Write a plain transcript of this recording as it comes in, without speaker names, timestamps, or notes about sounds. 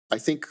I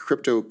think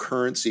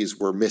cryptocurrencies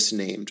were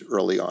misnamed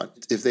early on.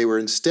 If they were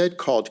instead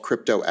called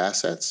crypto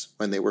assets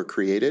when they were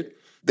created,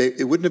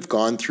 it wouldn't have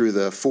gone through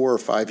the 4 or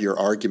 5 year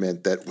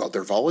argument that, well,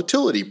 their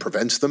volatility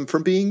prevents them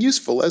from being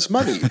useful as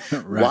money.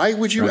 Right, Why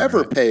would you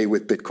ever right. pay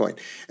with Bitcoin?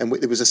 And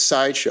it was a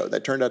sideshow.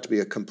 That turned out to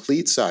be a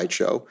complete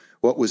sideshow.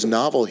 What was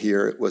novel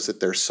here was that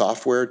they're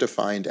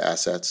software-defined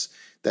assets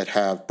that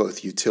have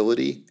both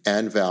utility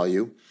and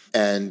value.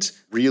 And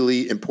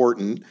really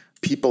important,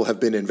 people have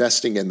been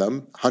investing in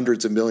them,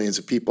 hundreds of millions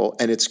of people,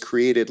 and it's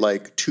created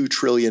like $2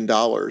 trillion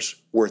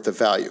worth of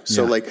value.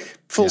 So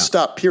full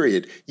stop,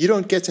 period. You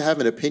don't get to have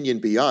an opinion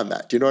beyond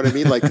that. Do you know what I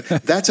mean? Like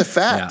that's a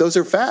fact. Those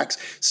are facts.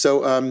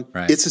 So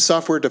It's a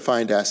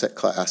software-defined asset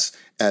class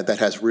that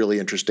has really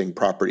interesting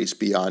properties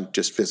beyond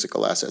just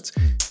physical assets.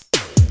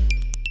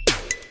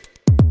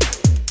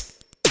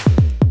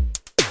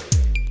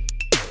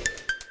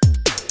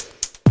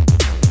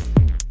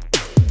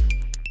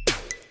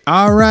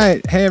 All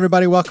right. Hey,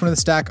 everybody. Welcome to the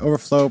Stack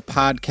Overflow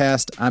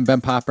podcast. I'm Ben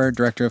Popper,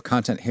 Director of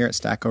Content here at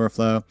Stack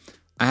Overflow.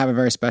 I have a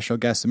very special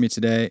guest with me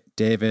today,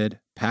 David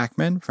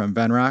Pakman from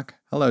Venrock.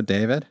 Hello,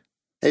 David.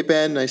 Hey,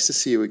 Ben. Nice to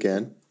see you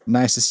again.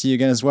 Nice to see you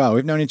again as well.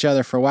 We've known each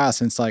other for a while,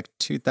 since like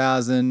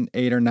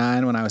 2008 or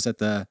 9 when I was at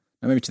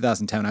maybe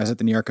 2010, when I was at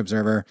the New York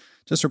Observer,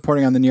 just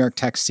reporting on the New York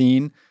tech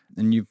scene.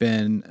 And you've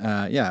been,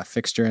 a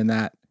fixture in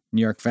that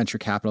New York venture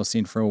capital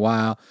scene for a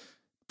while.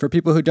 For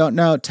people who don't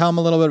know, tell them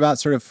a little bit about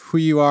sort of who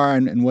you are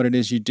and what it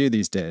is you do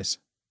these days.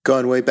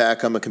 Going way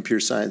back, I'm a computer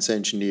science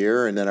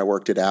engineer, and then I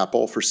worked at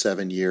Apple for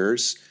 7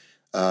 years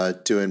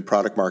doing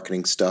product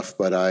marketing stuff,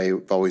 but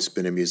I've always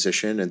been a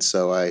musician, and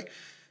so I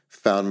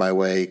found my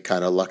way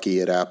kind of lucky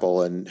at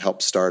Apple and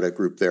helped start a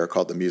group there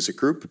called the Music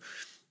Group,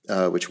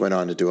 which went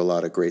on to do a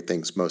lot of great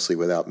things, mostly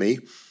without me.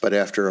 But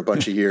after a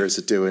bunch of years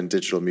of doing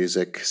digital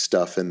music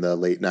stuff in the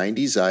late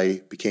 90s,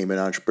 I became an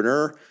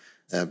entrepreneur.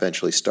 I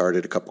eventually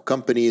started a couple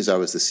companies. I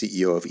was the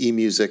CEO of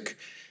eMusic,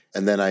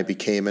 and then I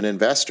became an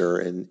investor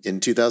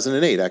in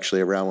 2008, actually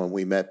around when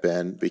we met,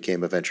 Ben,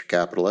 became a venture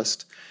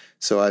capitalist.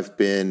 So I've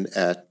been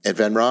at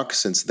Venrock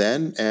since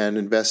then and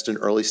invest in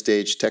early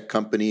stage tech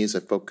companies. I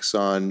focus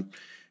on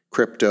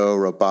crypto,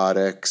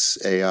 robotics,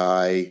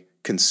 AI,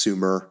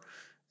 consumer,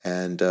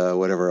 and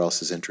whatever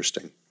else is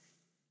interesting.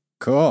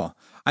 Cool.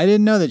 I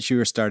didn't know that you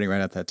were starting right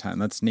at that time.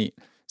 That's neat.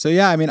 So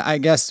yeah, I mean, I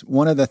guess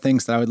one of the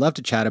things that I would love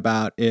to chat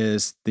about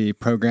is the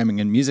programming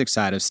and music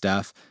side of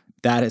stuff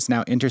that has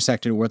now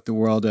intersected with the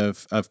world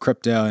of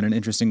crypto in an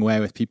interesting way,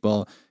 with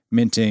people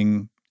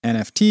minting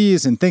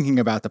NFTs and thinking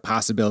about the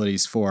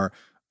possibilities for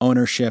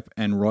ownership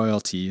and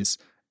royalties.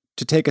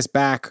 To take us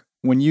back,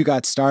 when you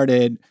got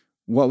started,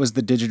 what was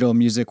the digital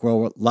music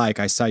world like?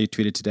 I saw you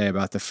tweeted today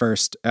about the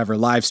first ever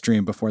live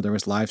stream before there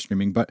was live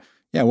streaming, but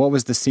yeah, what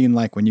was the scene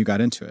like when you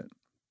got into it?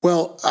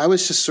 Well, I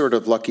was just sort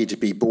of lucky to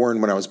be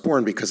born when I was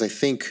born, because I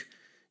think,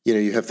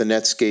 you have the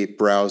Netscape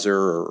browser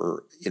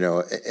or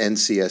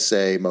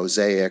NCSA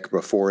Mosaic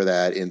before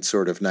that in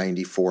sort of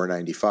 94,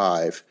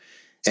 95.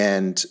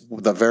 And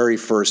the very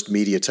first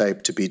media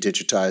type to be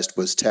digitized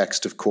was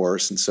text, of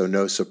course. And so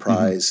no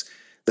surprise,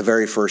 the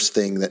very first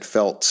thing that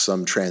felt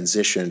some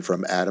transition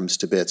from atoms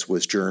to bits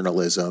was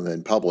journalism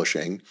and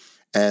publishing.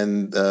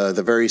 And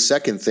the very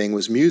second thing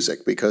was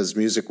music, because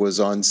music was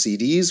on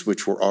CDs,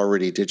 which were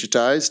already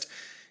digitized.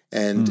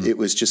 And it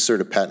was just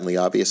sort of patently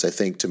obvious, I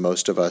think, to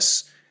most of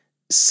us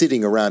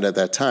sitting around at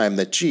that time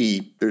that,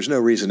 there's no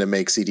reason to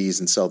make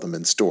CDs and sell them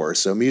in stores.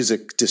 So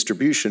music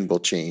distribution will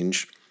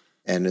change.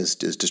 And as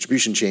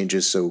distribution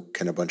changes, so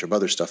can a bunch of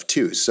other stuff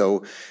too.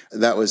 So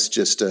that was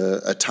just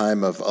a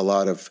time of a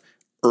lot of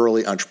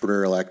early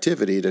entrepreneurial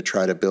activity to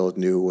try to build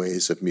new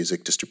ways of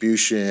music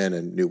distribution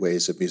and new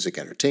ways of music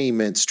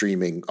entertainment,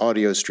 streaming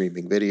audio,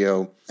 streaming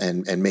video,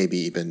 and maybe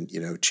even,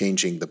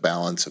 changing the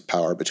balance of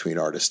power between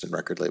artists and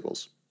record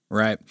labels.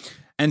 Right.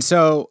 And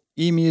so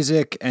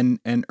eMusic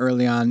and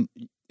early on,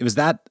 was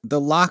that the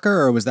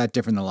locker or was that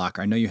different than the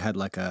locker? I know you had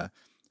like a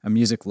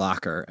music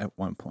locker at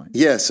one point.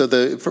 Yeah. So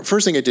the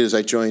first thing I did is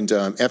I joined,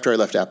 after I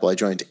left Apple, I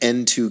joined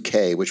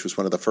N2K, which was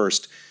one of the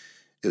first.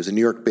 It was a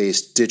New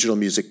York-based digital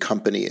music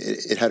company.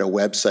 It had a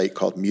website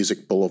called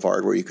Music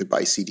Boulevard where you could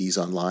buy CDs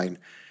online.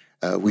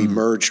 We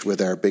merged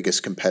with our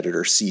biggest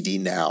competitor, CD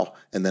Now,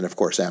 and then, of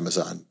course,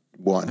 Amazon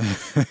won.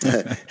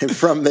 And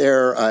from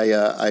there,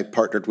 I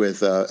partnered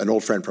with an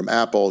old friend from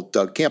Apple,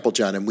 Doug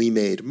Campbell-John, and we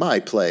made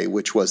MyPlay,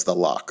 which was the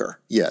locker.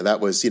 Yeah, that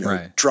was,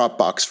 Right.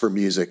 Dropbox for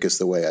music is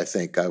the way I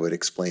think I would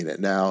explain it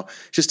now.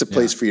 Just a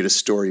place for you to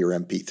store your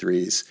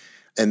MP3s.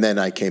 And then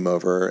I came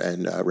over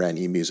and ran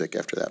eMusic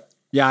after that.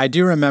 Yeah, I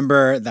do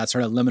remember that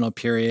sort of liminal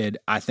period.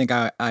 I think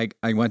I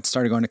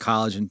started going to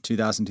college in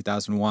 2000,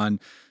 2001.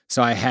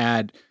 So I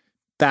had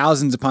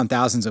thousands upon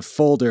thousands of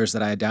folders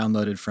that I had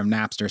downloaded from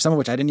Napster, some of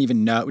which I didn't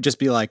even know. It would just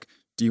be like,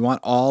 do you want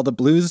all the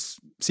blues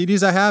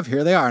CDs I have?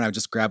 Here they are. And I would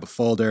just grab a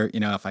folder,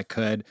 if I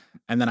could.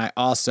 And then I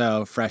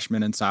also,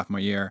 freshman and sophomore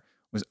year,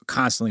 was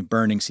constantly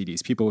burning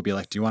CDs. People would be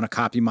like, do you want to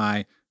copy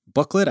my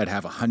booklet? I'd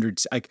have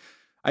 100.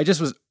 I just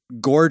was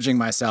gorging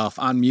myself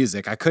on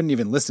music. I couldn't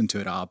even listen to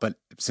it all, but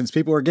since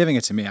people were giving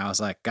it to me, I was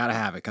like, gotta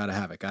have it, gotta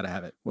have it, gotta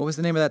have it. What was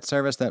the name of that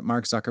service that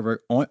Mark Zuckerberg,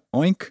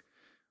 Oink?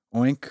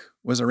 Oink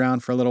was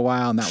around for a little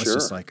while, and that was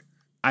just like,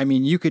 I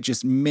mean, you could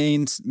just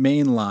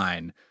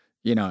mainline,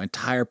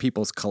 entire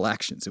people's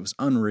collections. It was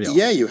unreal.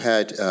 Yeah, you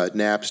had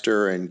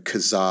Napster and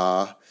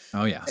Kazaa.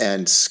 Oh, yeah.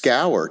 And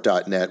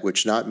Scour.net,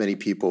 which not many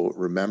people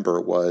remember,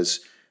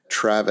 was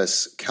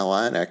Travis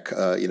Kalanick,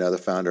 the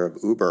founder of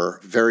Uber.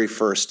 Very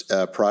first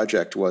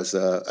project was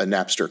a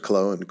Napster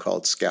clone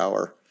called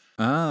Scour.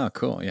 Ah,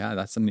 cool. Yeah,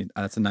 that's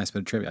a nice bit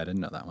of trivia. I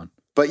didn't know that one.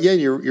 But yeah,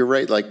 you're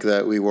right. Like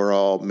that, we were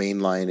all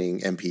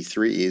mainlining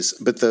MP3s.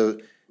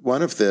 But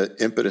one of the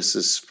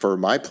impetuses for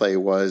my play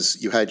was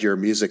you had your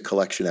music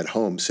collection at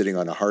home sitting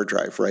on a hard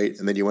drive, right?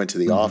 And then you went to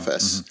the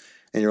office.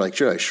 And you're like,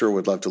 sure, I sure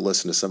would love to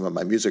listen to some of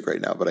my music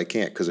right now, but I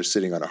can't because they're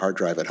sitting on a hard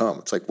drive at home.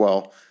 It's like,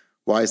 well,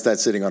 why is that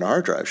sitting on a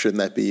hard drive? Shouldn't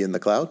that be in the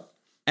cloud?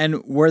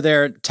 And were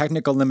there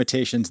technical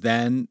limitations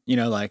then,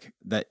 like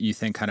that you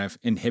think kind of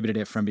inhibited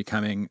it from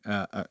becoming,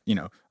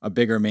 a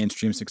bigger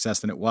mainstream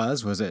success than it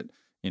was? Was it,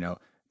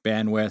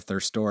 bandwidth or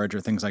storage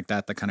or things like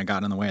that kind of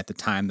got in the way at the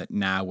time that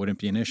now wouldn't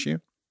be an issue?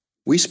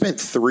 We spent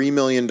 $3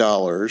 million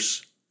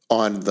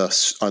on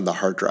the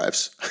hard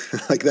drives.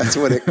 Like that's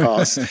what it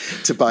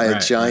costs to buy a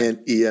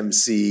giant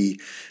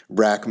EMC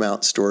rack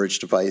mount storage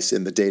device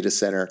in the data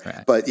center.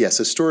 Right. But yeah,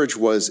 so storage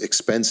was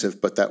expensive,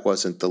 but that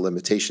wasn't the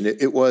limitation.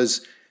 It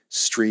was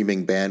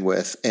streaming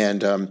bandwidth.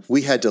 And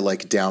we had to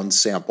like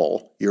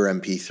downsample your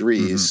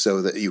MP3s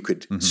so that you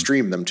could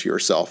stream them to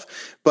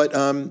yourself. But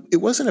it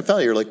wasn't a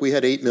failure. Like we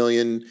had 8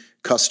 million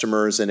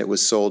customers and it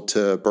was sold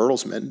to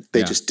Bertelsmann.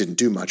 They just didn't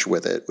do much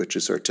with it, which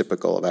is sort of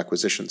typical of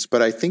acquisitions.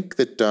 But I think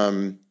that,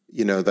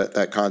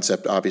 that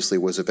concept obviously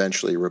was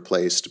eventually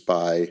replaced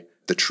by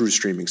the true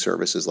streaming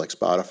services like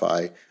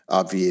Spotify,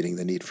 obviating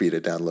the need for you to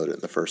download it in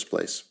the first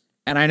place.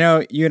 And I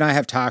know you and I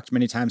have talked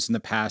many times in the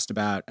past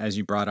about, as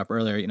you brought up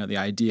earlier, the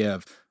idea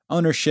of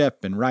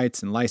ownership and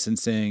rights and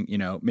licensing,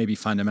 maybe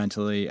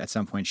fundamentally at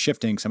some point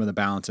shifting some of the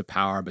balance of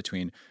power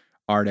between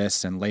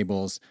artists and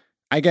labels.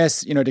 I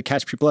guess, to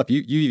catch people up,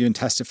 you even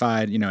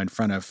testified, in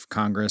front of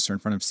Congress or in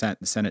front of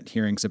the Senate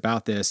hearings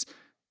about this.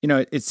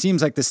 It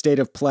seems like the state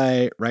of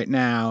play right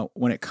now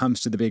when it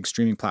comes to the big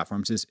streaming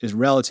platforms is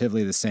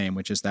relatively the same,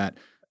 which is that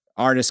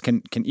artists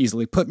can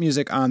easily put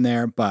music on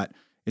there, but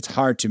it's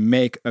hard to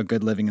make a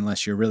good living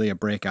unless you're really a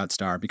breakout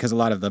star because a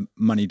lot of the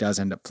money does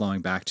end up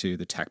flowing back to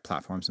the tech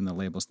platforms and the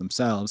labels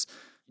themselves.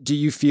 Do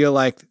you feel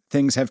like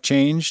things have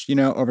changed,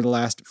 over the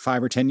last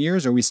 5 or 10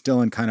 years? Or are we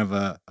still in kind of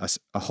a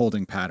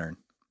holding pattern?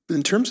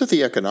 In terms of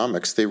the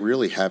economics, they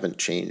really haven't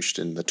changed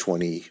in the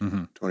 20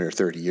 or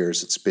 30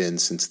 years it's been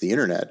since the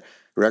internet.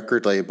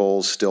 Record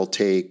labels still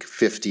take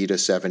 50 to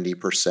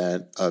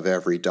 70% of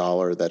every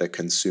dollar that a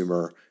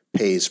consumer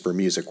pays for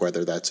music,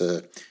 whether that's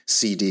a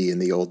CD in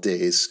the old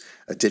days,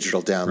 a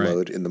digital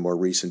download in the more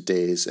recent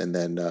days, and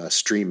then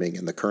streaming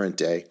in the current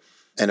day.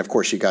 And of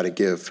course, you got to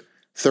give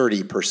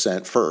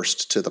 30%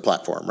 first to the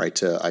platform, right,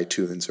 to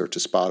iTunes or to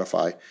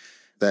Spotify.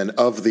 Then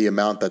of the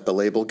amount that the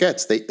label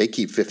gets, they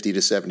keep 50 to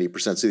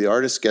 70%. So the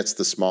artist gets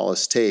the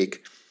smallest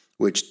take,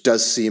 which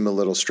does seem a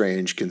little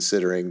strange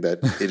considering that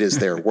it is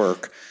their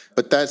work.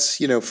 But that's,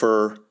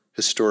 for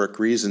historic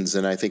reasons.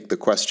 And I think the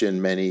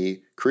question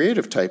many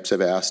creative types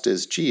have asked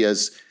is,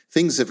 as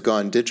things have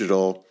gone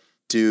digital,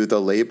 do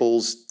the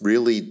labels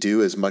really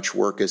do as much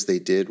work as they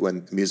did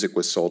when music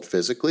was sold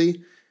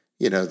physically?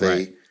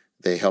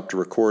 They helped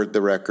record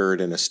the record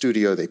in a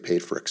studio. They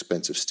paid for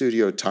expensive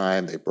studio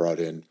time. They brought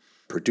in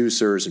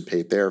producers and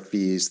paid their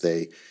fees.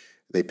 They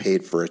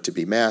paid for it to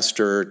be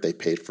mastered. They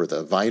paid for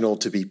the vinyl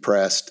to be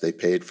pressed. They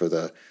paid for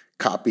the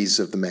copies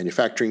of the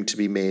manufacturing to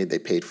be made. They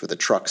paid for the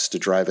trucks to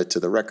drive it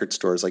to the record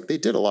stores. Like they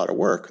did a lot of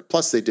work.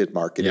 Plus they did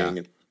marketing.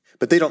 Yeah.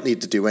 But they don't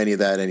need to do any of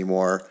that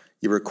anymore.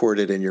 You record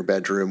it in your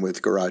bedroom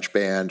with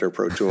GarageBand or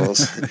Pro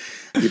Tools.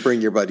 You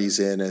bring your buddies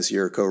in as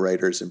your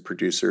co-writers and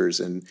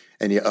producers and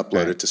you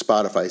upload it to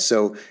Spotify.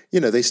 So,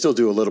 they still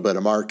do a little bit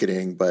of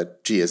marketing,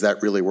 but is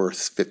that really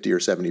worth 50 or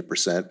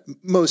 70%?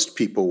 Most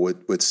people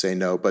would say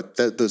no, but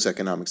those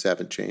economics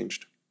haven't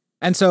changed.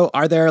 And so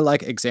are there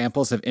like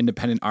examples of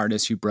independent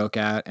artists who broke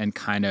out and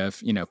kind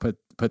of,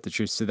 put the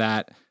truth to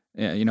that?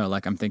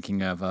 Like I'm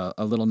thinking of a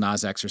Little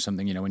Nas X or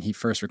something, when he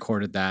first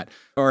recorded that,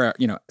 or,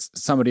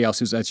 somebody else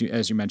who's, as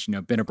you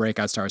mentioned, been a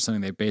breakout star or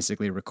something they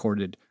basically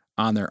recorded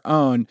on their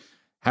own.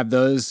 Have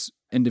those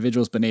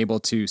individuals been able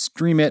to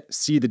stream it,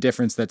 see the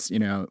difference that's,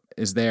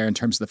 is there in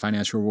terms of the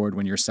financial reward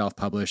when you're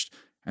self-published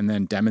and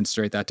then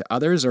demonstrate that to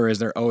others? Or is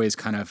there always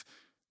kind of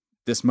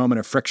this moment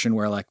of friction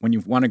where like when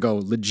you want to go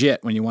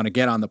legit, when you want to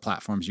get on the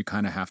platforms, you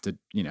kind of have to,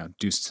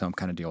 do some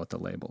kind of deal with the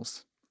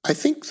labels? I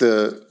think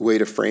the way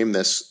to frame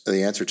this,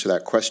 the answer to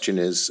that question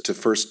is to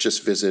first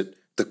just visit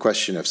the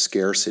question of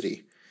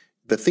scarcity.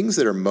 The things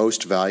that are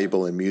most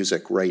valuable in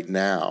music right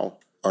now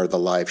are the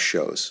live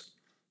shows.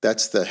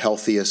 That's the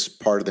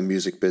healthiest part of the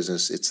music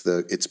business.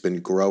 It's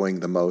been growing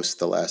the most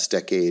the last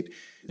decade.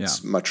 Yeah.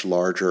 It's much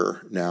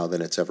larger now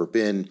than it's ever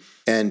been.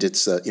 And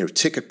it's,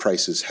 ticket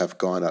prices have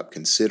gone up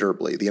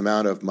considerably. The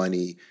amount of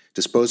money,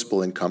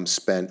 disposable income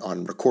spent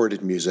on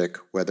recorded music,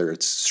 whether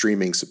it's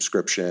streaming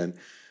subscription,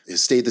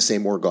 has stayed the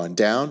same or gone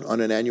down on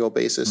an annual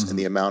basis, and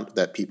the amount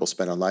that people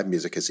spend on live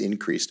music has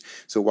increased.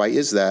 So why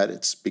is that?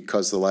 It's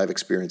because the live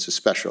experience is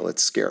special.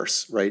 It's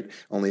scarce, right?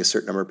 Only a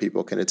certain number of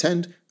people can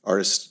attend.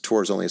 Artists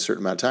tours only a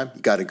certain amount of time.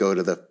 You got to go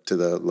to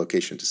the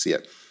location to see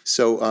it.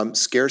 So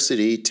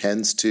scarcity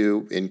tends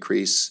to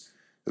increase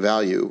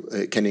value.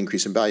 It can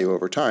increase in value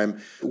over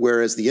time,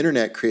 whereas the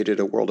internet created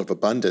a world of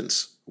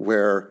abundance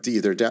where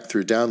either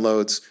through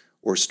downloads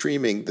or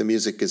streaming, the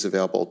music is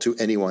available to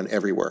anyone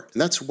everywhere.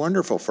 And that's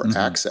wonderful for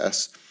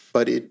access,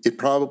 but it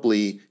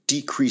probably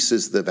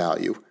decreases the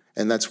value.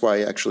 And that's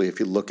why actually, if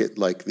you look at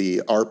like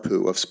the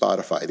ARPU of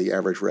Spotify, the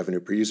average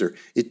revenue per user,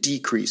 it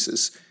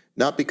decreases.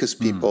 Not because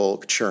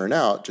people churn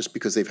out, just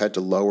because they've had to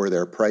lower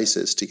their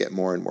prices to get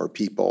more and more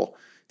people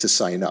to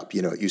sign up.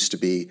 It used to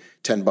be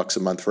 $10 a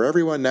month for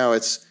everyone. Now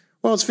it's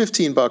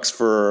 $15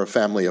 for a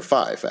family of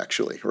 5,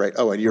 actually, right?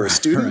 Oh, and you're a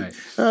student?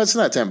 Right. It's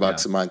not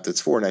 $10 a month,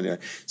 it's $4.99.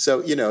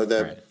 So,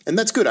 and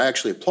that's good. I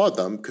actually applaud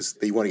them because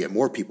they want to get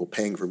more people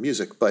paying for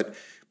music, but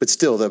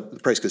still the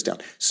price goes down.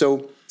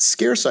 So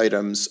scarce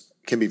items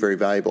can be very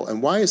valuable.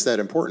 And why is that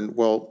important?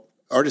 Well,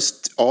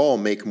 artists all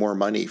make more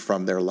money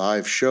from their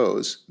live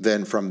shows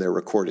than from their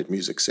recorded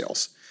music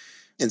sales.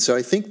 And so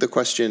I think the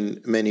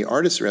question many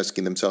artists are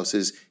asking themselves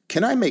is,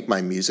 can I make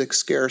my music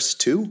scarce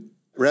too?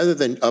 Rather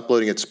than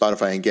uploading it to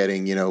Spotify and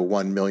getting,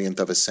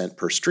 1/1,000,000th of a cent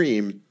per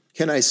stream,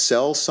 can I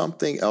sell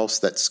something else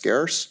that's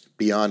scarce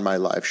beyond my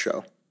live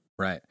show?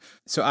 Right.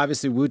 So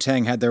obviously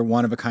Wu-Tang had their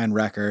one-of-a-kind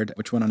record,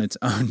 which went on its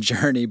own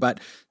journey, but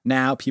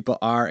now people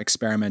are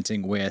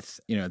experimenting with,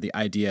 the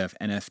idea of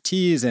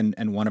NFTs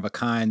and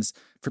one-of-a-kinds.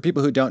 For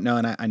people who don't know,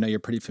 and I know you're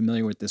pretty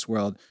familiar with this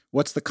world,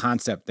 what's the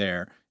concept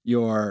there?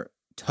 You're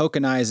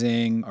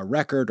tokenizing a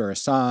record or a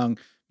song,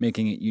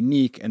 making it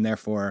unique, and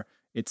therefore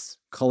it's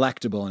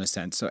collectible in a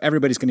sense. So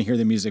everybody's going to hear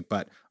the music,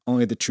 but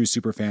only the true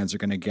super fans are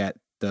going to get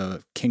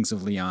the Kings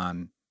of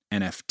Leon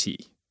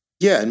NFT.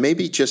 Yeah, and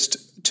maybe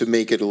just to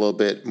make it a little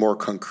bit more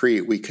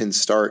concrete, we can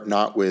start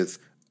not with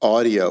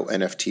audio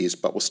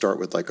NFTs, but we'll start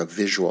with like a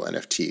visual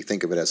NFT.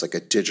 Think of it as like a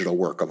digital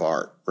work of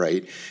art,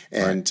 right?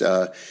 And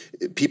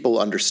people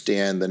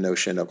understand the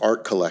notion of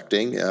art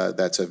collecting.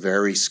 That's a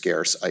very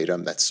scarce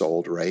item that's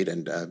sold, right?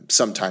 And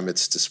sometimes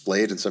it's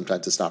displayed and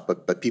sometimes it's not,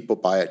 but people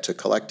buy it to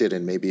collect it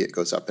and maybe it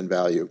goes up in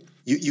value.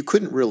 You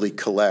couldn't really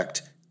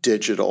collect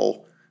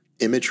digital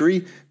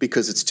imagery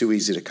because it's too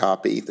easy to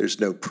copy. There's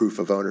no proof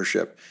of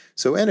ownership.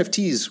 So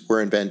NFTs were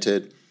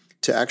invented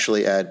to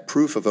actually add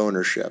proof of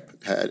ownership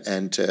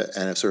and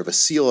a sort of a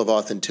seal of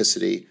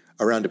authenticity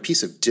around a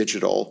piece of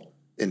digital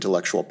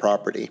intellectual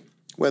property,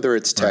 whether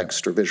it's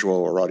text or visual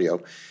or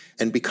audio.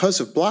 And because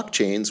of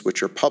blockchains,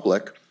 which are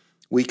public,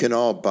 we can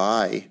all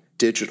buy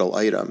digital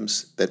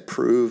items that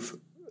prove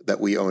that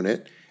we own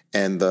it,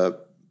 and the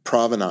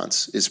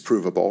provenance is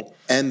provable,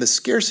 and the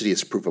scarcity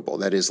is provable.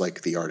 That is,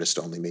 like the artist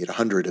only made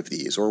 100 of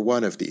these or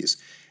one of these.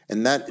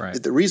 And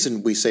that the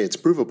reason we say it's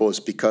provable is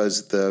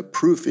because the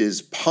proof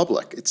is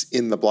public. It's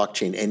in the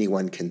blockchain.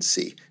 Anyone can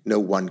see. No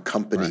one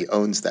company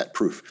owns that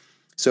proof.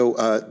 So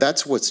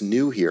that's what's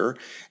new here.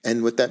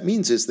 And what that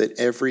means is that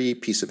every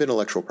piece of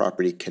intellectual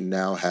property can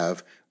now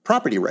have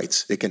property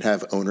rights. It can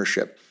have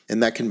ownership,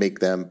 and that can make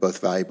them both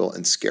valuable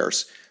and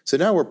scarce. So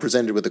now we're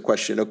presented with the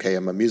question, okay,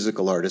 I'm a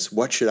musical artist.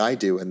 What should I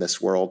do in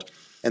this world?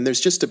 And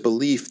there's just a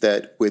belief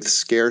that with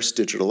scarce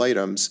digital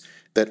items,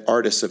 that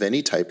artists of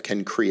any type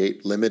can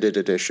create limited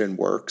edition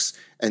works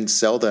and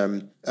sell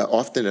them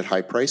often at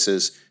high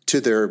prices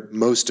to their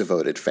most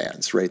devoted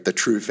fans, right? The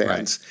true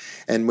fans.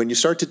 Right. And when you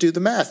start to do the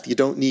math, you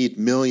don't need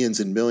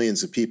millions and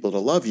millions of people to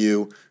love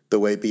you the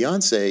way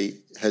Beyonce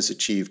has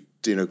achieved,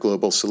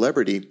 global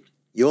celebrity.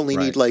 You only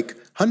need like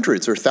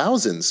hundreds or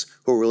thousands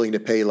who are willing to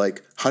pay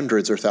like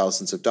hundreds or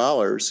thousands of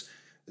dollars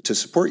to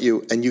support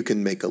you, and you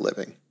can make a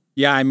living.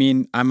 Yeah, I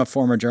mean, I'm a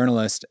former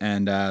journalist,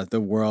 and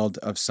the world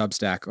of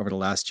Substack over the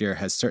last year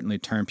has certainly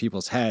turned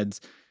people's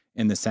heads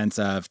in the sense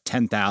of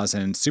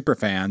 10,000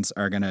 superfans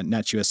are going to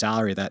net you a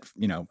salary that,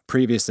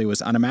 previously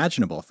was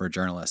unimaginable for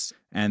journalists,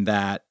 and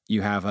that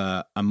you have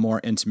a more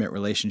intimate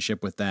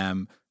relationship with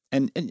them.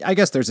 And I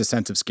guess there's a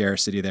sense of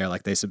scarcity there,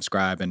 like they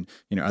subscribe and,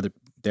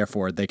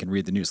 therefore they can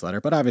read the newsletter.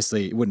 But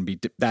obviously it wouldn't be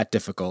that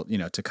difficult,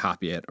 to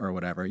copy it or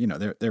whatever.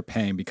 They're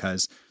paying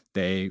because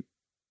they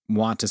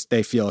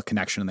feel a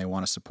connection and they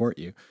want to support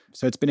you.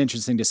 So it's been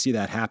interesting to see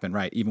that happen,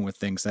 right? Even with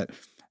things that,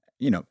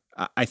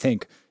 I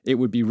think it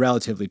would be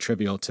relatively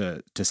trivial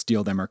to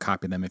steal them or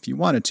copy them if you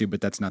wanted to, but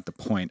that's not the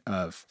point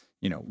of,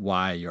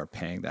 why you're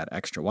paying that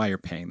extra, why you're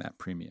paying that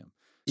premium.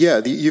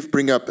 Yeah, you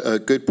bring up a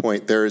good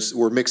point.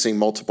 We're mixing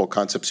multiple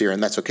concepts here,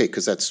 and that's okay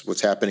because that's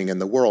what's happening in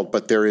the world.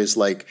 But there is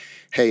like,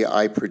 hey,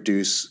 I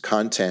produce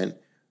content.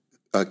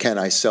 Can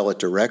I sell it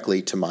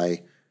directly to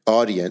my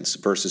audience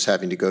versus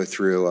having to go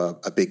through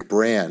a big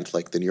brand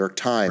like the New York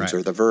Times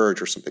or The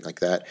Verge or something like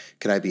that?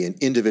 Can I be an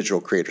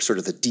individual creator, sort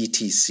of the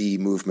DTC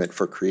movement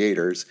for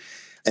creators?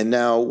 And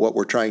now what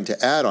we're trying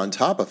to add on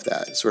top of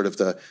that, sort of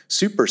the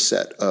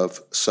superset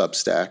of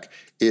Substack,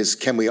 is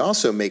can we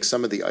also make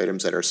some of the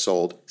items that are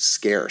sold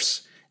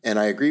scarce? And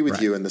I agree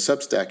with you in the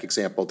Substack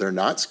example, they're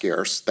not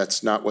scarce.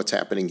 That's not what's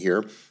happening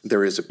here.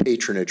 There is a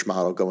patronage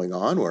model going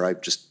on where I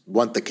just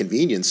want the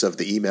convenience of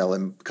the email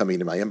coming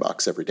to my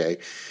inbox every day.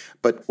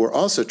 But we're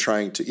also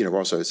trying to, we're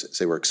also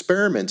say we're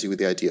experimenting with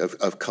the idea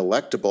of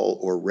collectible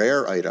or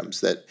rare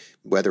items that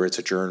whether it's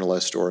a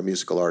journalist or a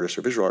musical artist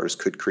or visual artist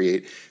could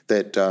create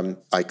that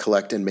I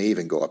collect and may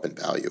even go up in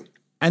value.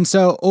 And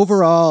so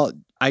overall,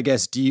 I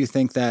guess, do you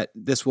think that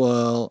this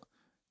will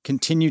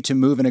continue to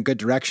move in a good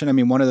direction? I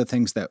mean, one of the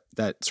things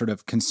that sort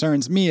of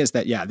concerns me is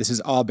that, this is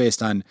all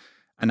based on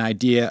an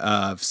idea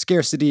of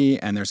scarcity.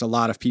 And there's a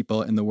lot of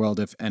people in the world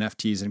of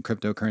NFTs and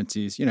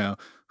cryptocurrencies,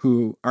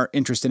 who are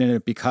interested in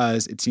it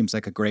because it seems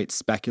like a great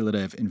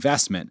speculative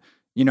investment.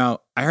 I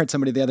heard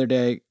somebody the other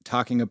day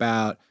talking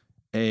about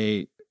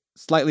a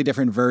slightly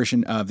different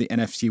version of the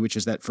NFT, which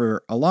is that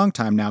for a long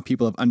time now,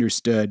 people have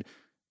understood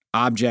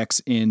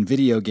objects in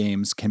video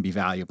games can be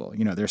valuable.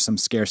 There's some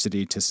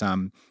scarcity to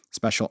some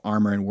special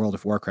armor in World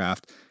of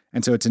Warcraft.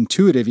 And so it's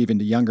intuitive even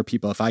to younger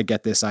people. If I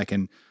get this, I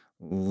can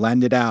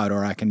lend it out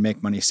or I can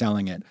make money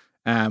selling it.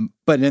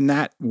 But in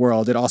that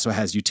world, it also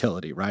has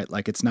utility, right?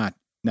 Like it's not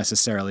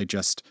necessarily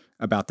just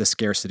about the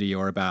scarcity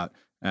or about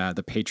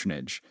the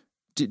patronage.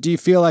 Do you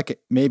feel like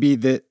maybe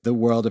the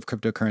world of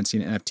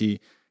cryptocurrency and NFT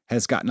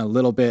has gotten a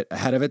little bit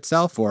ahead of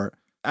itself? Or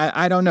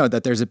I don't know,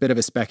 that there's a bit of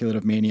a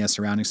speculative mania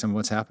surrounding some of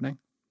what's happening?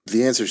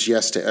 The answer is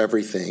yes to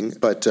everything.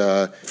 But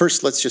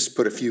first, let's just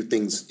put a few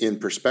things in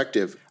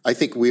perspective. I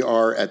think we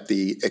are at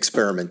the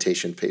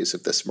experimentation phase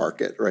of this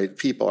market, right?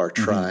 People are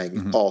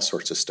trying all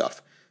sorts of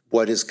stuff.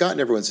 What has gotten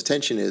everyone's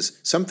attention is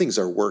some things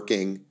are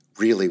working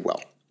really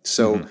well.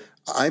 So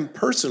I'm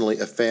personally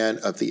a fan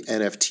of the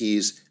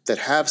NFTs that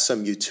have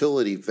some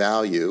utility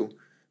value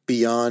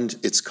beyond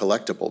its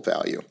collectible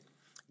value.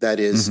 That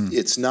is,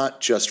 it's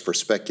not just for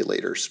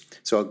speculators.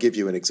 So I'll give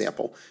you an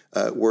example.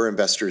 We're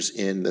investors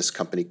in this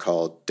company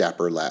called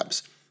Dapper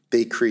Labs.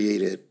 They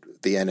created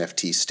the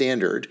NFT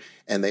standard,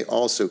 and they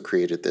also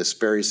created this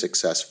very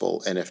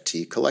successful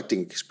NFT collecting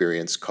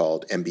experience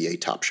called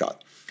NBA Top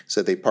Shot.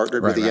 So they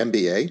partnered with the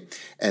NBA,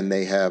 and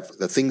they have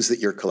the things that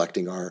you're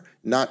collecting are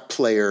not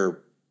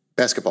player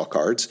basketball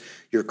cards.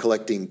 You're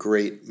collecting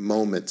great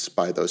moments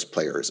by those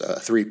players, a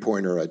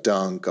three-pointer, a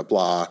dunk, a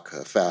block,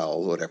 a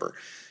foul, whatever.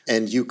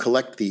 And you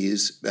collect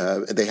these,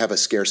 they have a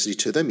scarcity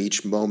to them.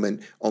 Each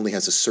moment only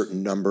has a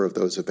certain number of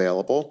those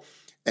available,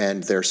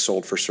 and they're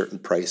sold for certain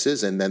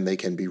prices, and then they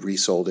can be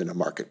resold in a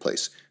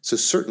marketplace. So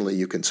certainly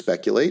you can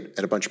speculate,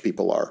 and a bunch of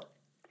people are.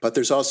 But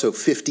there's also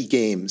 50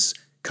 games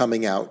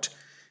coming out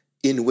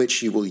in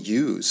which you will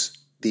use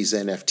these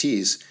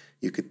NFTs.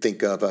 You could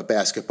think of a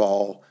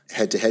basketball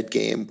head-to-head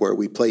game where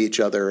we play each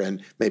other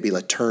and maybe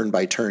a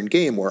turn-by-turn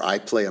game where I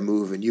play a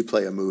move and you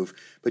play a move.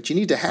 But you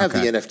need to have the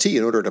NFT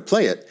in order to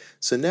play it.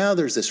 So now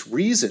there's this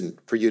reason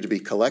for you to be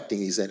collecting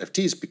these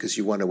NFTs because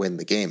you want to win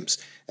the games.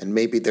 And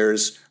maybe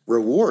there's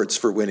rewards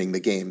for winning the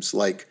games,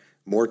 like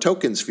more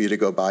tokens for you to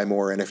go buy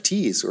more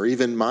NFTs or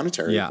even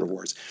monetary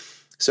rewards.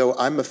 So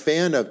I'm a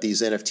fan of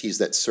these NFTs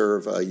that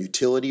serve a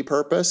utility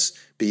purpose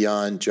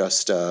beyond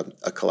just a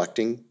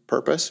collecting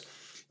purpose.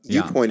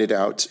 You pointed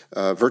out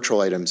virtual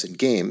items in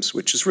games,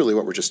 which is really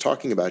what we're just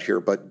talking about here.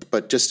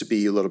 But just to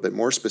be a little bit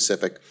more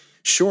specific,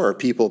 sure,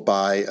 people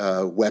buy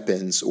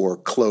weapons or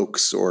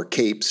cloaks or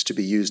capes to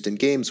be used in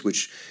games,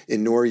 which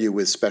inure you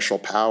with special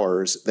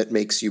powers that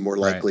makes you more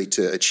likely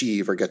to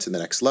achieve or get to the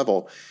next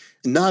level.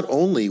 Not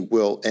only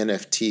will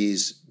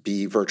NFTs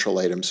be virtual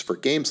items for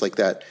games like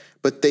that,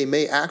 but they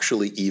may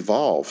actually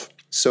evolve.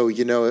 So,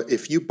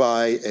 if you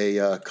buy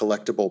a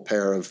collectible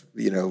pair of,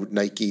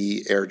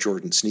 Nike Air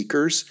Jordan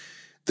sneakers,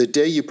 the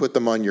day you put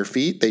them on your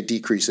feet, they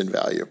decrease in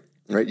value,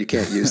 right? You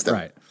can't use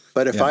them.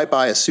 But if I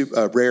buy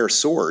a rare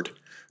sword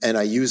and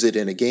I use it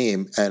in a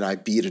game and I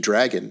beat a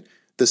dragon,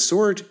 the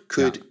sword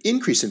could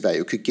increase in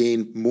value, could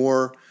gain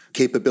more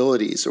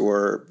capabilities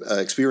or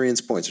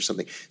experience points or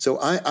something. So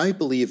I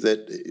believe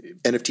that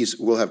NFTs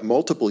will have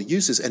multiple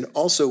uses and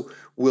also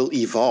will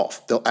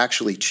evolve. They'll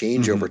actually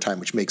change over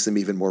time, which makes them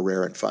even more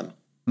rare and fun.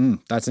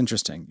 That's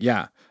interesting.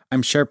 Yeah.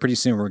 I'm sure pretty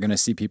soon we're going to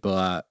see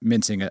people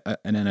mincing an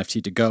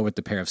NFT to go with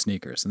the pair of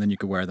sneakers, and then you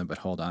could wear them but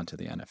hold on to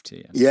the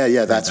NFT.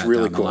 Yeah, that's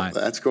really cool.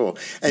 That's cool.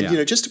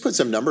 And just to put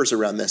some numbers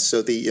around this,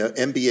 so the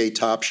NBA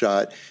Top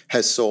Shot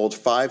has sold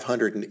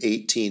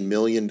 $518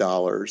 million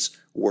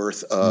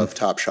worth of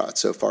Top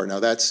Shots so far.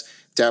 Now that's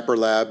Dapper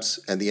Labs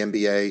and the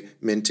NBA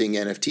minting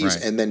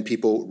NFTs, and then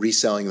people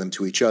reselling them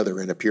to each other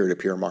in a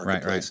peer-to-peer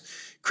marketplace.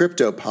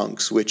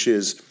 CryptoPunks, which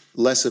is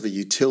less of a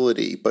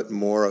utility, but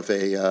more of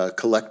a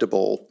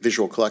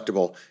visual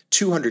collectible,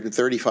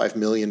 $235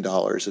 million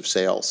of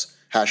sales,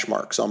 hash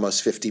marks,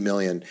 almost 50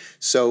 million.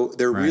 So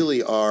there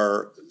really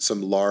are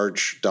some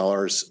large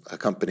dollars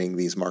accompanying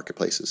these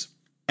marketplaces.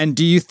 And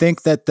do you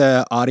think that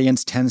the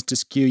audience tends to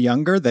skew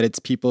younger, that it's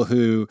people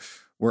who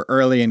were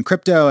early in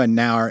crypto and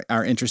now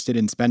are interested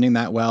in spending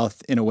that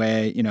wealth in a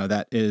way,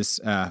 that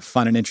is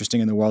fun and interesting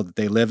in the world that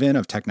they live in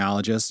of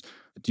technologists?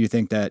 Do you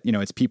think that,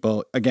 it's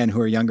people, again, who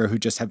are younger, who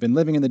just have been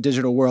living in the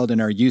digital world and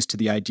are used to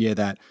the idea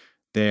that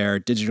their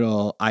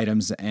digital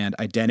items and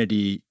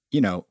identity,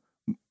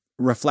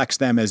 reflects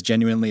them as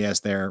genuinely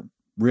as their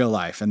real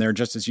life, and they're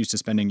just as used to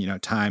spending,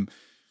 time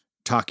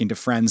talking to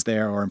friends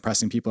there or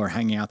impressing people or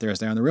hanging out there as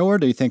they are in the real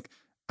world? Do you think,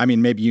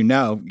 maybe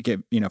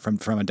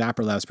from a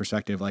Dapper Labs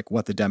perspective, like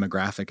what the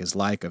demographic is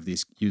like of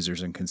these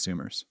users and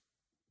consumers?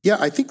 Yeah,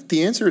 I think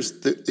the answer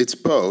is that it's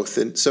both.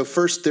 And so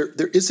first,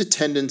 there is a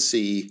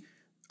tendency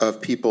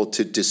of people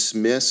to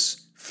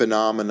dismiss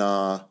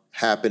phenomena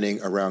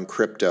happening around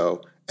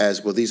crypto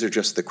as, well, these are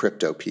just the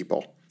crypto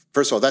people.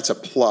 First of all, that's a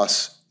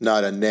plus,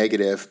 not a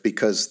negative,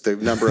 because the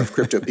number of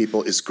crypto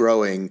people is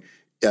growing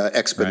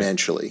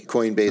exponentially. Right.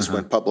 Coinbase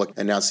went public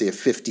and now they have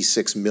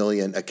 56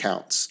 million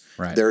accounts.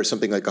 Right. There are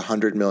something like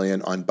 100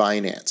 million on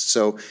Binance.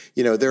 So,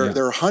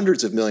 there are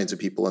hundreds of millions of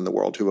people in the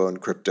world who own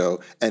crypto,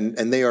 and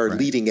they are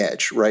leading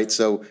edge, right?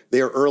 So they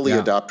are early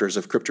adopters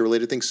of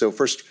crypto-related things. So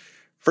first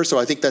of all,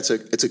 I think it's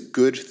a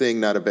good thing,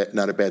 not a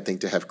bad thing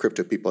to have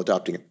crypto people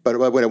adopting it. But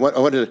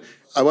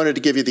I wanted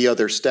to give you the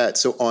other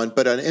stats.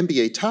 But on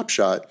NBA Top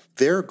Shot,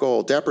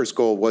 Dapper's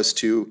goal was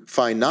to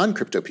find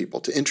non-crypto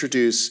people, to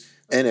introduce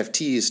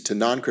NFTs to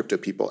non-crypto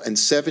people, and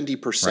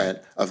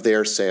 70% of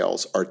their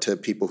sales are to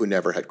people who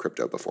never had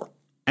crypto before.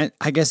 And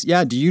I guess,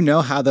 do you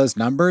know how those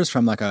numbers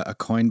from like a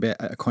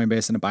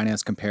Coinbase and a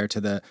Binance compare to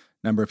the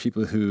number of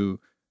people who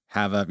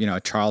have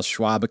a Charles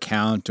Schwab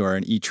account or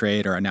an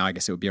E-Trade, or now I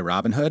guess it would be a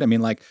Robinhood? I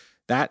mean, like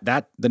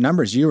that the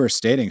numbers you were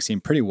stating seem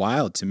pretty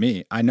wild to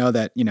me. I know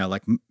that,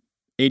 like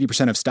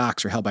 80% of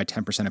stocks are held by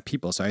 10% of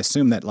people. So I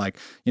assume that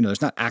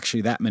there's not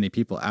actually that many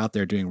people out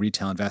there doing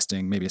retail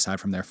investing, maybe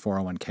aside from their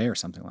 401k or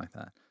something like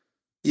that.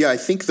 Yeah, I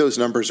think those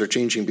numbers are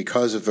changing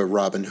because of the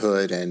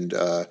Robinhood and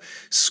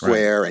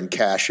Square and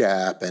Cash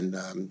App and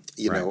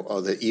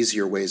all the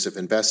easier ways of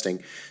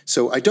investing.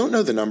 So I don't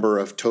know the number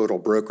of total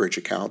brokerage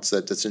accounts.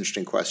 That's an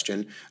interesting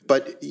question.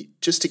 But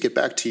just to get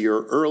back to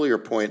your earlier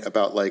point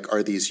about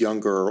are these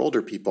younger or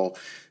older people?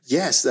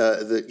 Yes,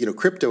 the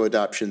crypto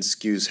adoption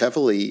skews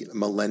heavily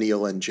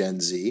millennial and Gen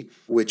Z,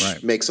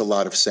 which makes a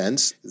lot of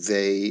sense.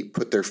 They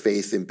put their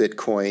faith in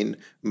Bitcoin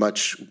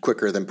much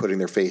quicker than putting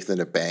their faith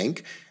in a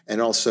bank.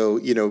 And also,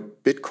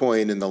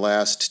 Bitcoin in the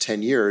last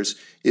 10 years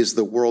is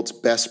the world's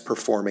best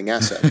performing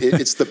asset.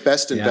 It's the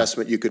best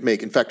investment you could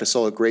make. In fact, I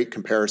saw a great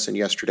comparison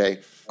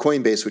yesterday.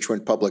 Coinbase, which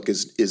went public,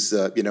 is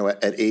at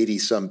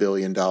 $80-some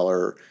billion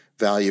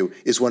value,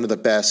 is one of the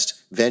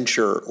best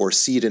venture or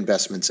seed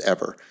investments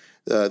ever.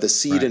 The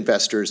seed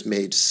investors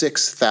made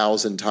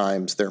 6,000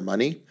 times their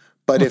money.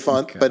 But if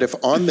on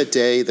the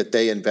day that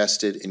they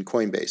invested in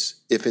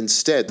Coinbase, if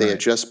instead they had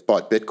just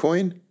bought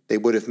Bitcoin, they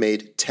would have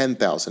made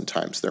 10,000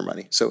 times their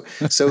money. So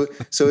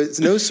it's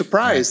no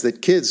surprise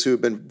that kids who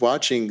have been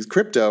watching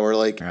crypto are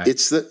like,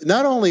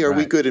 not only are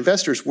we good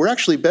investors, we're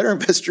actually better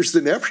investors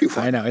than everyone.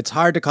 I know. It's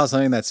hard to call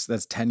something that's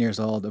 10 years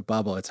old a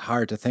bubble. It's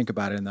hard to think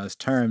about it in those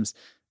terms.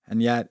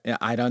 And yet,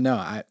 I don't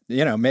know.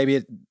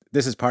 Maybe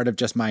this is part of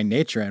just my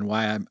nature and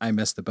why I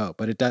missed the boat.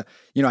 But it does,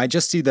 I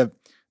just see the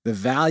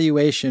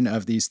valuation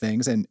of these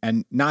things,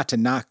 and not to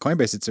knock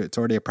Coinbase, it's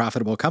already a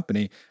profitable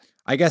company.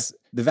 I guess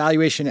the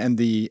valuation and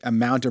the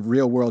amount of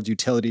real world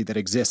utility that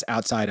exists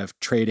outside of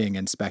trading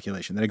and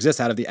speculation, that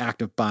exists out of the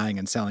act of buying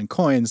and selling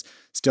coins,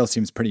 still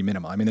seems pretty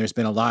minimal. I mean, there's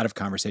been a lot of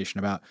conversation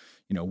about,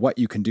 what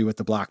you can do with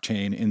the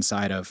blockchain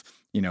inside of,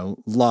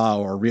 law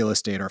or real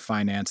estate or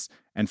finance.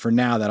 And for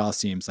now, that all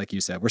seems, like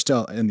you said, we're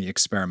still in the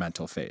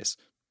experimental phase.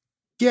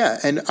 Yeah,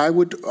 and I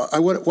want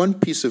one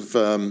piece of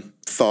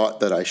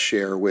thought that I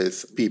share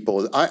with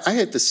people. I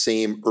had the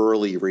same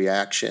early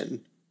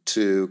reaction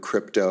to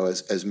crypto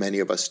as many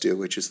of us do,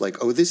 which is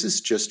like, oh, this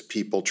is just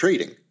people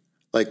trading.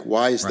 Like,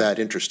 why is that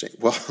interesting?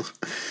 Well,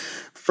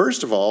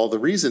 first of all, the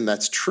reason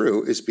that's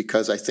true is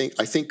because I think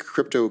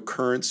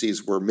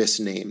cryptocurrencies were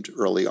misnamed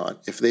early on.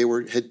 If they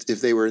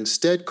were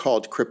instead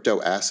called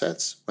crypto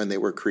assets when they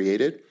were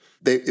created,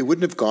 it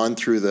wouldn't have gone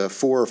through the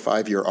 4 or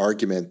 5 year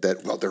argument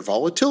that, well, their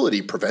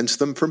volatility prevents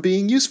them from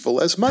being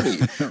useful as money.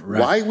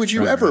 Why would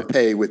you ever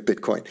pay with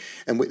Bitcoin?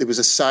 And it was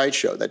a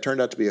sideshow. That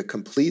turned out to be a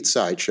complete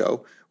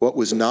sideshow. What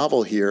was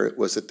novel here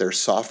was that they're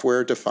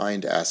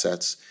software-defined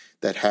assets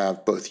that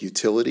have both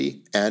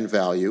utility and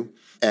value.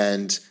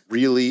 And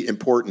really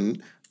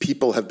important,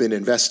 people have been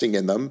investing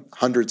in them,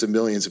 hundreds of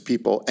millions of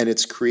people, and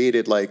it's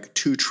created like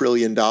 $2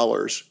 trillion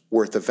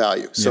worth of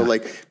value. So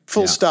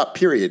full stop,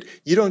 period.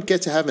 You don't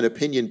get to have an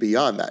opinion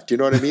beyond that. Do you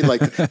know what I mean?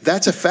 Like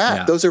that's a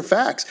fact. Those are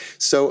facts.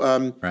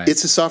 So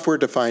it's a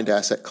software-defined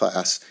asset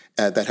class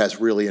that has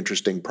really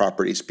interesting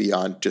properties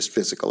beyond just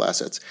physical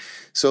assets.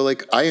 So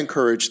I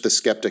encourage the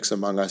skeptics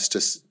among us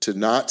to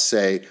not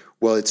say,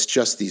 well, it's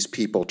just these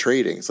people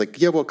trading. It's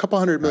like, a couple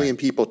 100 million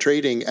people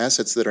trading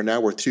assets that are now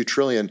worth $2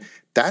 trillion.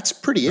 That's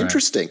pretty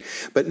interesting.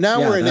 But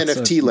now we're in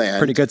NFT land.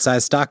 Pretty good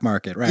sized stock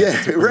market, right?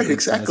 Yeah, right,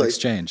 exactly.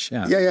 Exchange.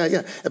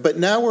 Yeah. But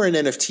now we're in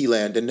NFT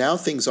land, and now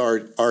things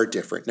are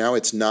different. Now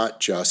it's not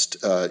just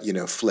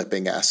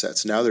flipping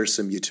assets. Now there's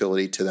some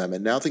utility to them,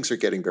 and now things are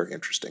getting very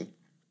interesting.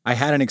 I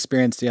had an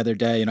experience the other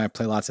day. I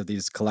play lots of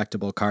these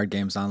collectible card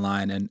games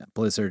online, and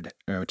Blizzard,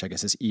 which I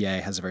guess is EA,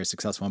 has a very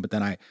successful one. But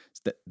then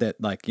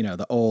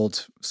the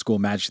old school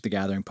Magic the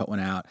Gathering put one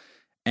out,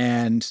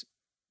 and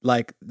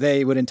like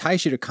they would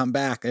entice you to come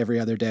back every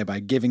other day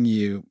by giving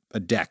you a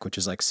deck, which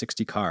is like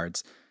 60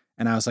 cards.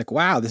 And I was like,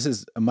 wow, this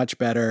is a much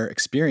better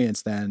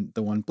experience than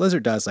the one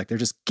Blizzard does. Like they're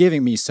just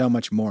giving me so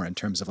much more in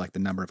terms of like the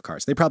number of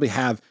cards. They probably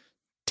have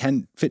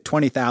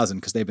 20,000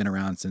 because they've been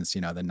around since, the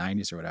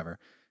 90s or whatever.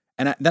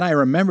 And then I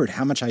remembered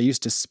how much I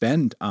used to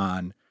spend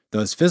on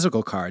those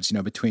physical cards,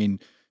 between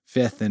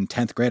 5th and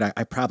 10th grade.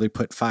 I probably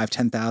put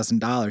 $5,000,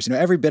 $10,000,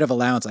 every bit of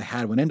allowance I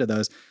had went into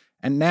those.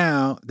 And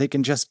now they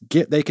can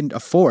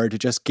afford to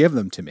just give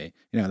them to me.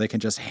 They can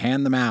just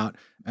hand them out,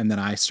 and then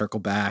I circle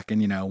back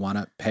and, want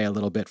to pay a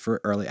little bit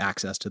for early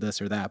access to this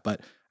or that.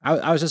 But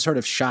I was just sort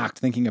of shocked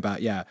thinking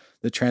about,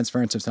 the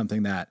transference of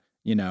something that,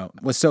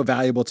 was so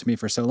valuable to me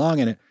for so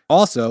long. And it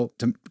also,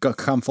 to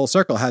come full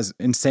circle, has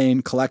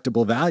insane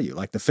collectible value.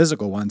 Like the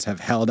physical ones have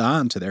held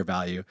on to their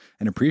value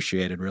and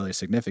appreciated really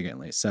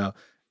significantly. So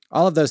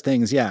all of those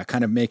things,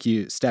 kind of make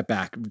you step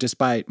back.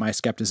 Despite my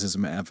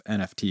skepticism of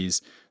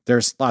NFTs,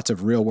 there's lots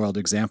of real world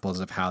examples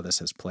of how this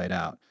has played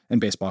out. And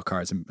baseball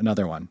cards,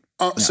 another one.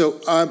 So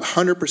I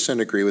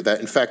 100% agree with that.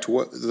 In fact,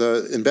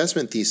 the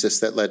investment thesis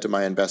that led to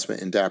my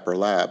investment in Dapper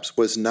Labs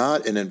was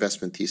not an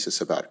investment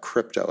thesis about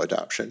crypto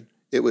adoption.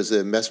 It was an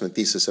investment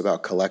thesis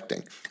about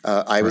collecting.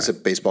 I was a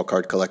baseball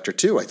card collector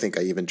too. I think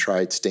I even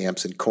tried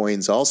stamps and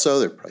coins also.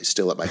 They're probably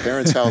still at my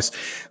parents' house.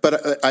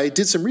 But I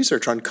did some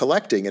research on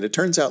collecting, and it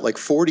turns out like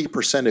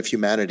 40% of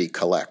humanity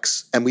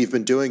collects. And we've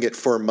been doing it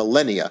for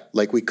millennia.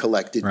 Like we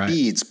collected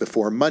beads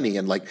before money,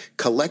 and like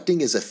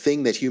collecting is a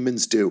thing that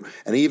humans do.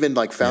 And I even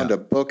found a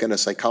book and a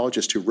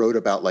psychologist who wrote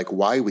about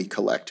why we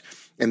collect.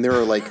 And there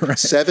are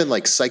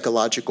 7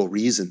 psychological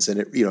reasons, and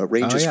it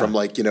ranges from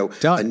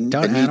don't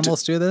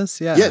animals do this?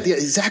 Yeah,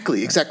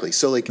 exactly.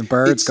 So the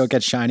birds go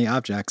get shiny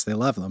objects; they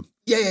love them.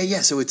 Yeah.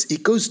 So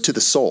it goes to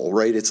the soul,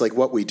 right? It's like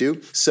what we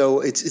do.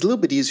 So it's a little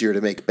bit easier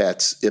to make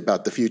bets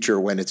about the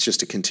future when it's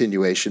just a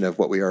continuation of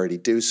what we already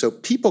do. So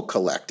people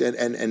collect,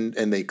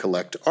 and they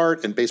collect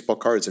art and baseball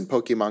cards and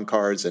Pokemon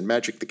cards and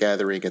Magic the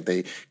Gathering, and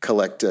they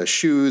collect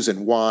shoes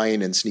and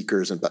wine and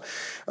sneakers and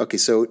okay.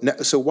 So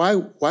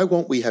why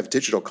won't we have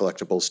digital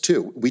collectibles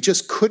too? We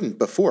just couldn't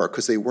before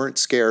because they weren't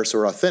scarce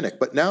or authentic,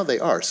 but now they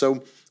are.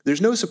 So there's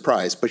no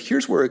surprise. But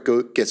here's where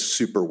it gets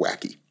super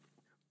wacky.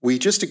 We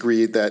just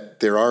agreed that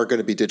there are going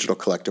to be digital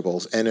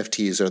collectibles.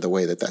 NFTs are the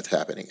way that that's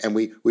happening. And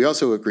we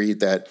also agreed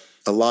that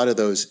a lot of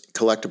those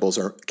collectibles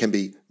can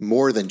be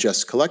more than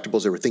just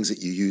collectibles. There were things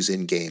that you use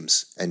in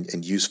games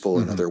and useful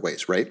in other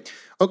ways, right?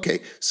 Okay,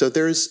 so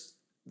there's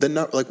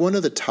one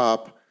of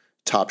the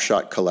top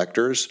shot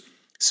collectors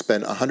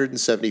spent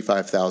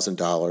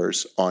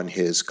 $175,000 on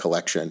his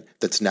collection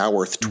that's now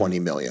worth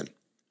 $20 million.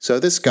 So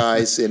this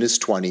guy's in his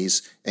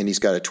 20s, and he's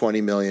got a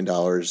 $20 million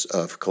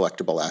of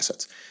collectible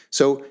assets.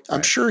 So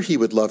I'm sure he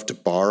would love to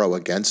borrow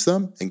against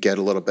them and get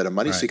a little bit of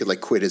money so he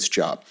could quit his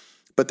job.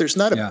 But there's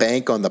not a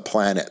bank on the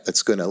planet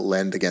that's going to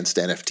lend against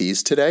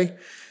NFTs today.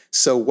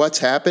 So what's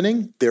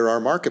happening? There are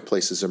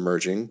marketplaces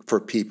emerging for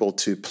people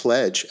to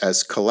pledge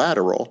as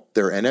collateral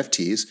their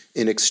NFTs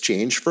in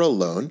exchange for a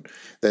loan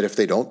that if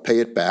they don't pay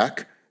it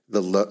back,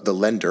 the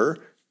lender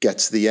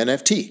gets the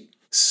NFT.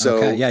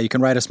 So you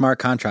can write a smart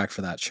contract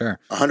for that, sure.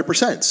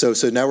 100%. So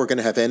now we're going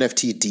to have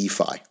NFT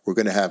DeFi. We're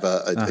going to have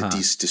a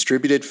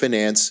distributed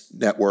finance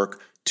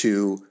network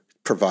to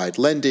provide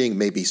lending,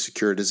 maybe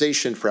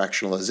securitization,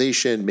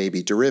 fractionalization,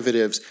 maybe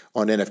derivatives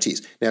on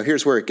NFTs. Now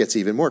here's where it gets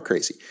even more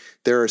crazy.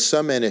 There are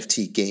some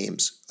NFT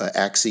games.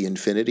 Axie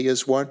Infinity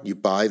is one. You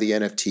buy the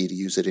NFT to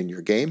use it in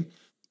your game.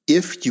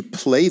 If you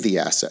play the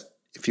asset,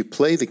 if you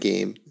play the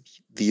game,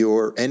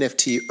 your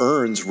NFT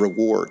earns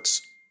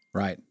rewards.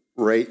 Right.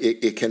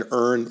 It can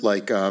earn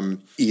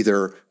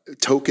either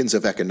tokens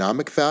of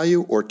economic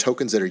value or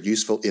tokens that are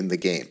useful in the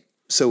game.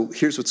 So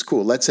here's what's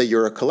cool. Let's say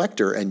you're a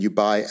collector and you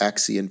buy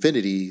Axie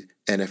Infinity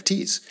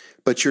NFTs,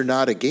 but you're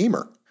not a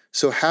gamer.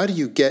 So how do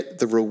you get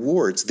the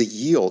rewards, the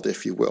yield,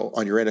 if you will,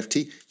 on your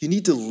NFT? You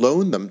need to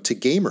loan them to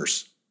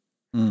gamers.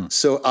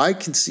 So I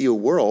can see a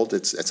world,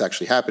 it's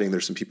actually happening,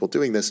 there's some people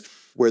doing this,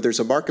 where there's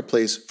a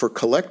marketplace for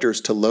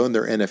collectors to loan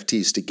their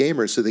NFTs to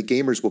gamers so the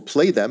gamers will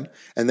play them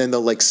and then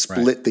they'll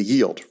split the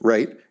yield,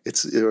 right?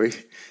 It's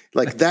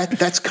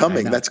that's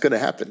coming. That's going to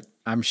happen.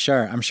 I'm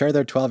sure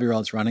there are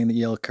 12-year-olds running the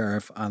yield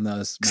curve on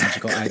those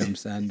magical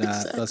items, and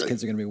those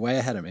kids are going to be way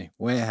ahead of me.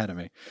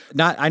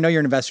 I know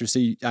you're an investor, so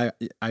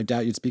I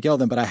doubt you'd speak ill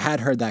of them, but I had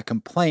heard that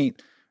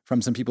complaint from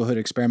some people who had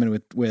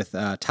experimented with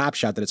Top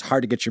Shot that it's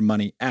hard to get your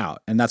money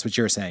out. And that's what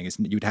you're saying is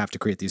you'd have to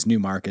create these new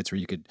markets where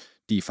you could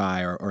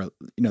DeFi or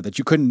that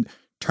you couldn't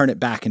turn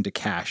it back into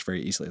cash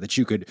very easily, that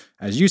you could,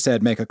 as you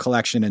said, make a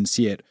collection and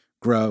see it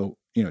grow,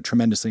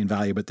 tremendously in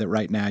value, but that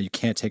right now you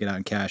can't take it out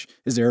in cash.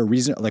 Is there a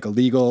reason, like a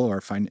legal or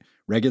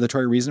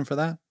regulatory reason for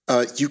that?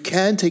 You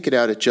can take it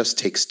out. It just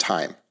takes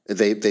time.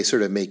 They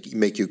sort of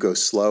make you go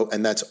slow,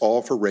 and that's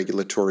all for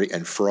regulatory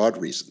and fraud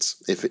reasons.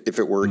 If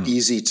it were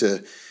easy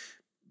to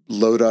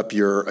load up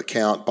your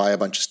account, buy a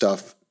bunch of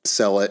stuff,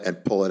 sell it,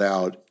 and pull it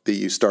out, that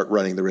you start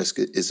running the risk.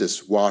 Is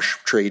this wash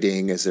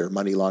trading? Is there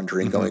money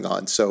laundering going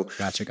on? So,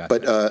 Gotcha.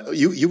 But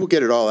you will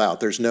get it all out.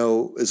 There's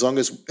no, as long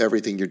as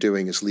everything you're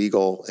doing is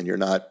legal and you're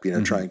not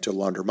trying to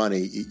launder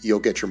money, you'll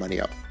get your money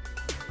out.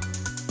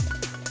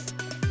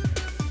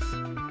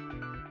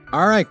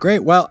 All right,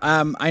 great. Well,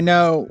 I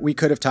know we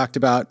could have talked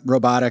about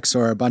robotics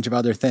or a bunch of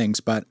other things,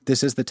 but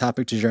this is the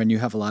topic du jour, and you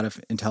have a lot of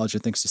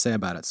intelligent things to say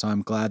about it. So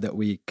I'm glad that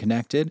we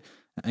connected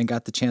and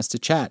got the chance to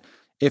chat.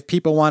 If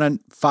people want to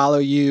follow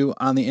you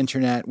on the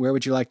internet, where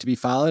would you like to be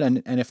followed?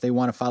 And if they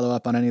want to follow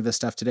up on any of this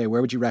stuff today, where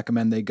would you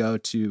recommend they go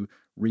to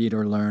read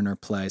or learn or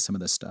play some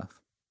of this stuff?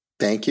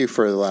 Thank you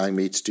for allowing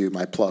me to do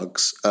my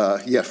plugs.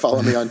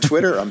 Follow me on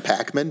Twitter. I'm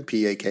Pacman,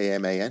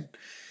 Pakman.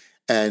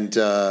 And,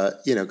 go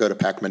to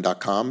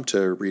pacman.com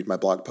to read my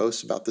blog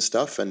posts about the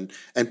stuff. And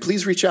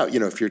please reach out,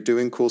 if you're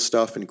doing cool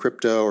stuff in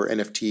crypto or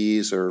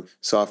NFTs or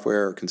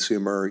software or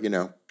consumer,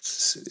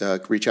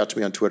 reach out to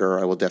me on Twitter.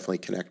 I will definitely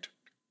connect.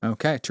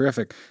 Okay,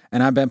 terrific.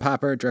 And I'm Ben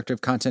Popper, Director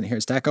of Content here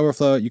at Stack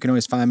Overflow. You can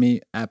always find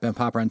me at Ben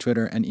Popper on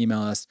Twitter and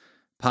email us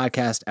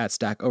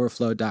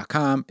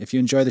podcast@stackoverflow.com. If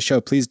you enjoy the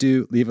show, please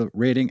do leave a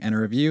rating and a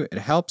review. It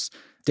helps.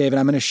 David,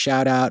 I'm going to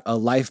shout out a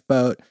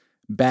Lifeboat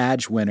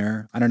badge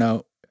winner. I don't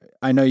know.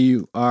 I know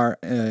you are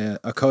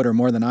a coder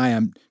more than I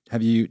am.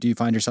 Do you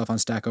find yourself on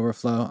Stack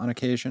Overflow on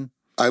occasion?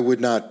 I would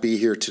not be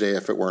here today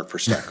if it weren't for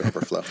Stack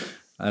Overflow.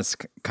 That's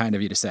kind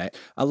of you to say.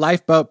 A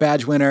Lifeboat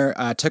badge winner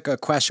took a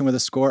question with a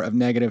score of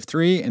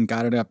 -3 and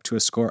got it up to a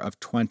score of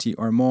 20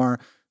 or more.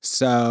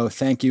 So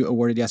thank you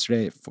awarded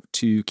yesterday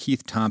to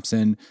Keith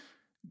Thompson.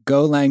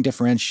 Golang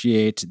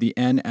differentiate, the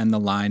N and the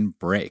line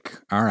break.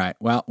 All right.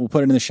 Well, we'll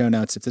put it in the show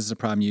notes. If this is a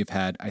problem you've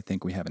had, I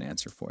think we have an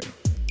answer for you.